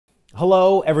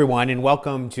Hello, everyone, and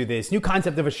welcome to this new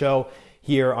concept of a show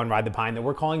here on Ride the Pine that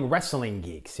we're calling Wrestling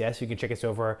Geeks. Yes, you can check us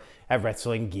over at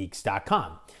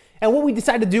WrestlingGeeks.com. And what we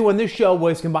decided to do on this show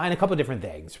was combine a couple different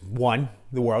things. One,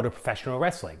 the world of professional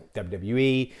wrestling,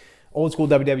 WWE, old school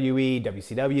WWE,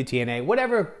 WCW, TNA,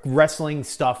 whatever wrestling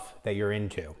stuff that you're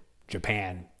into.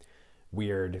 Japan,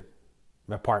 weird,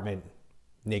 apartment,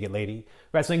 naked lady,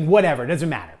 wrestling, whatever, it doesn't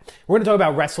matter. We're going to talk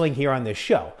about wrestling here on this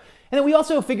show. And then we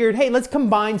also figured, hey, let's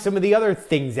combine some of the other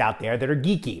things out there that are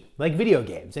geeky, like video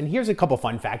games. And here's a couple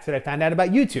fun facts that I found out about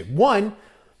YouTube. One,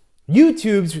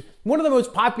 YouTube's one of the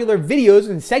most popular videos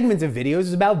and segments of videos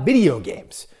is about video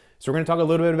games. So we're going to talk a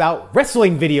little bit about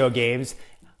wrestling video games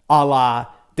a la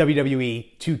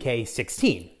WWE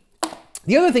 2K16.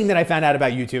 The other thing that I found out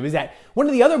about YouTube is that one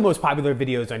of the other most popular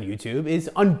videos on YouTube is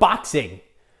unboxing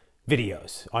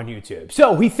videos on YouTube.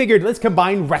 So we figured let's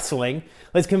combine wrestling,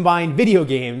 let's combine video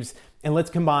games, and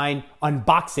let's combine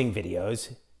unboxing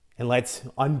videos, and let's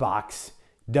unbox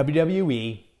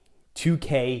WWE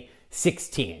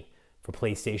 2K16 for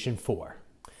PlayStation 4.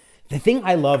 The thing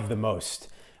I love the most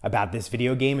about this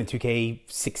video game and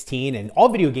 2K16 and all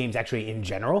video games actually in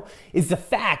general is the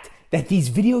fact that these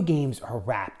video games are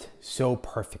wrapped so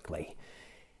perfectly.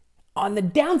 On the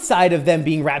downside of them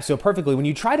being wrapped so perfectly, when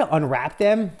you try to unwrap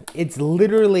them, it's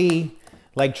literally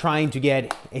like trying to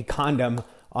get a condom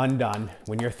undone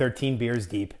when you're 13 beers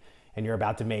deep and you're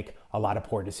about to make a lot of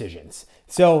poor decisions.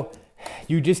 So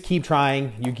you just keep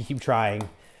trying,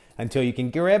 until you can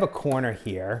grab a corner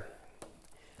here.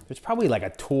 There's probably like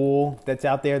a tool that's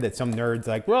out there that some nerd's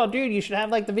like, well, dude, you should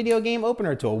have like the video game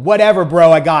opener tool. Whatever,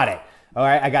 bro, I got it. All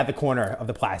right, I got the corner of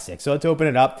the plastic. So let's open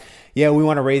it up. Yeah, we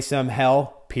want to raise some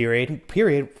hell, period.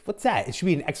 Period, what's that? It should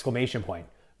be an exclamation point,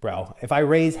 bro. If I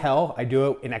raise hell, I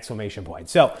do it an exclamation point.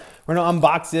 So we're gonna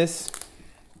unbox this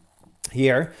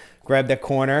here. Grab that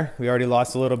corner. We already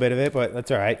lost a little bit of it, but that's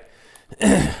all right.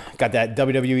 Got that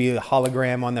WWE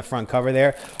hologram on the front cover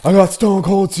there. I got Stone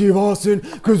Cold Steve Austin,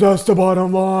 because that's the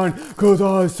bottom line, because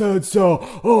I said so.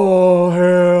 Oh,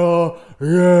 hell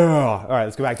yeah. All right,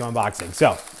 let's go back to unboxing.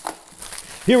 So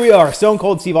here we are, Stone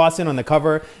Cold Steve Austin on the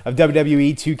cover of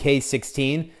WWE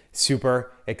 2K16.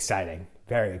 Super exciting,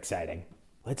 very exciting.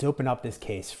 Let's open up this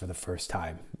case for the first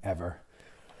time ever.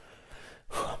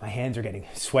 My hands are getting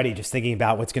sweaty just thinking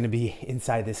about what's gonna be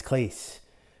inside this case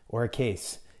or a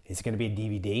case. Is it gonna be a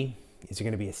DVD? Is it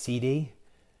gonna be a CD?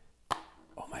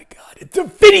 Oh my God, it's a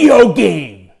video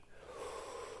game!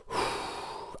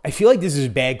 I feel like this is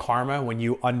bad karma when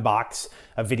you unbox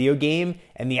a video game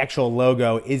and the actual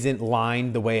logo isn't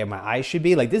lined the way my eyes should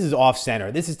be. Like, this is off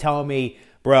center. This is telling me,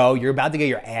 bro, you're about to get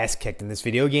your ass kicked in this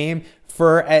video game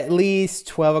for at least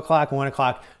 12 o'clock, 1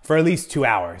 o'clock, for at least 2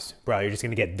 hours. Bro, you're just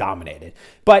gonna get dominated.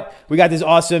 But we got this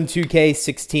awesome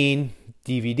 2K16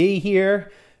 DVD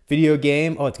here. Video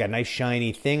game. Oh, it's got a nice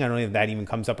shiny thing. I don't know if that even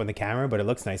comes up on the camera, but it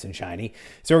looks nice and shiny.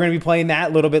 So we're gonna be playing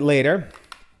that a little bit later.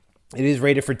 It is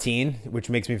rated for teen, which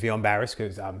makes me feel embarrassed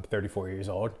because I'm 34 years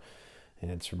old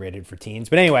and it's rated for teens.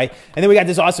 But anyway, and then we got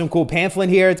this awesome cool pamphlet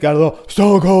here. It's got a little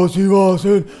Stone Cold Steve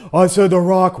Austin. I said The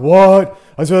Rock, what?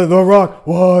 I said The Rock,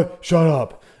 what? Shut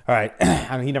up. All right.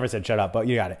 I mean, he never said shut up, but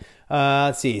you got it.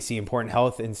 Let's see important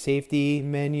health and safety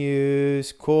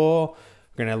menus. Cool.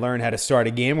 We're going to learn how to start a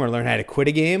game. We're going to learn how to quit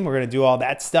a game. We're going to do all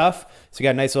that stuff. So we got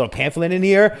a nice little pamphlet in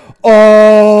here.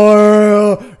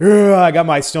 Oh, yeah. I got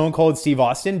my Stone Cold Steve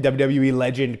Austin WWE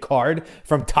Legend card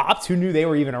from Topps. Who knew they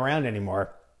were even around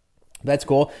anymore? That's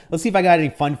cool. Let's see if I got any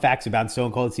fun facts about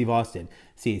Stone Cold Steve Austin.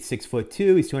 See, he's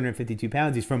 6'2". He's 252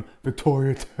 pounds. He's from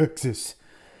Victoria, Texas.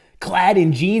 Clad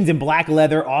in jeans and black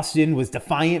leather, Austin was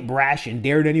defiant, brash, and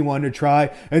dared anyone to try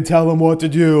and tell him what to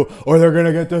do, or they're going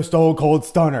to get the Stone Cold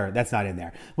Stunner. That's not in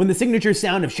there. When the signature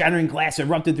sound of shattering glass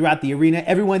erupted throughout the arena,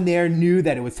 everyone there knew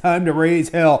that it was time to raise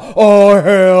hell. Oh,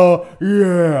 hell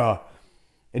yeah.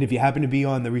 And if you happen to be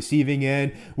on the receiving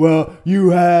end, well,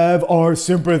 you have our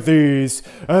sympathies.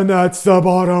 And that's the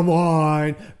bottom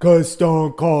line, because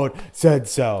Stone Cold said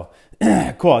so.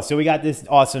 Cool. So we got this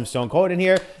awesome Stone Cold in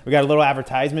here. We got a little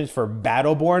advertisement for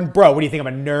Battleborn. Bro, what do you think? I'm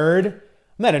a nerd? I'm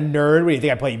not a nerd. What do you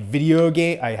think? I play video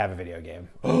game? I have a video game.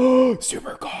 Oh,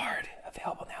 Super Card.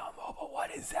 Available now on mobile.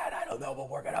 What is that? I don't know, but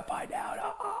we're going to find out.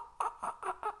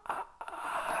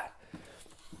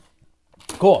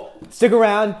 Cool. Stick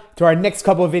around to our next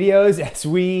couple of videos as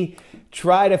we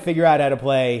try to figure out how to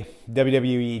play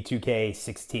WWE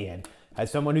 2K16. As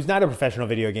someone who's not a professional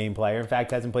video game player, in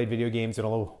fact, hasn't played video games in a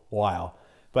little while.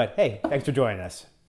 But hey, thanks for joining us.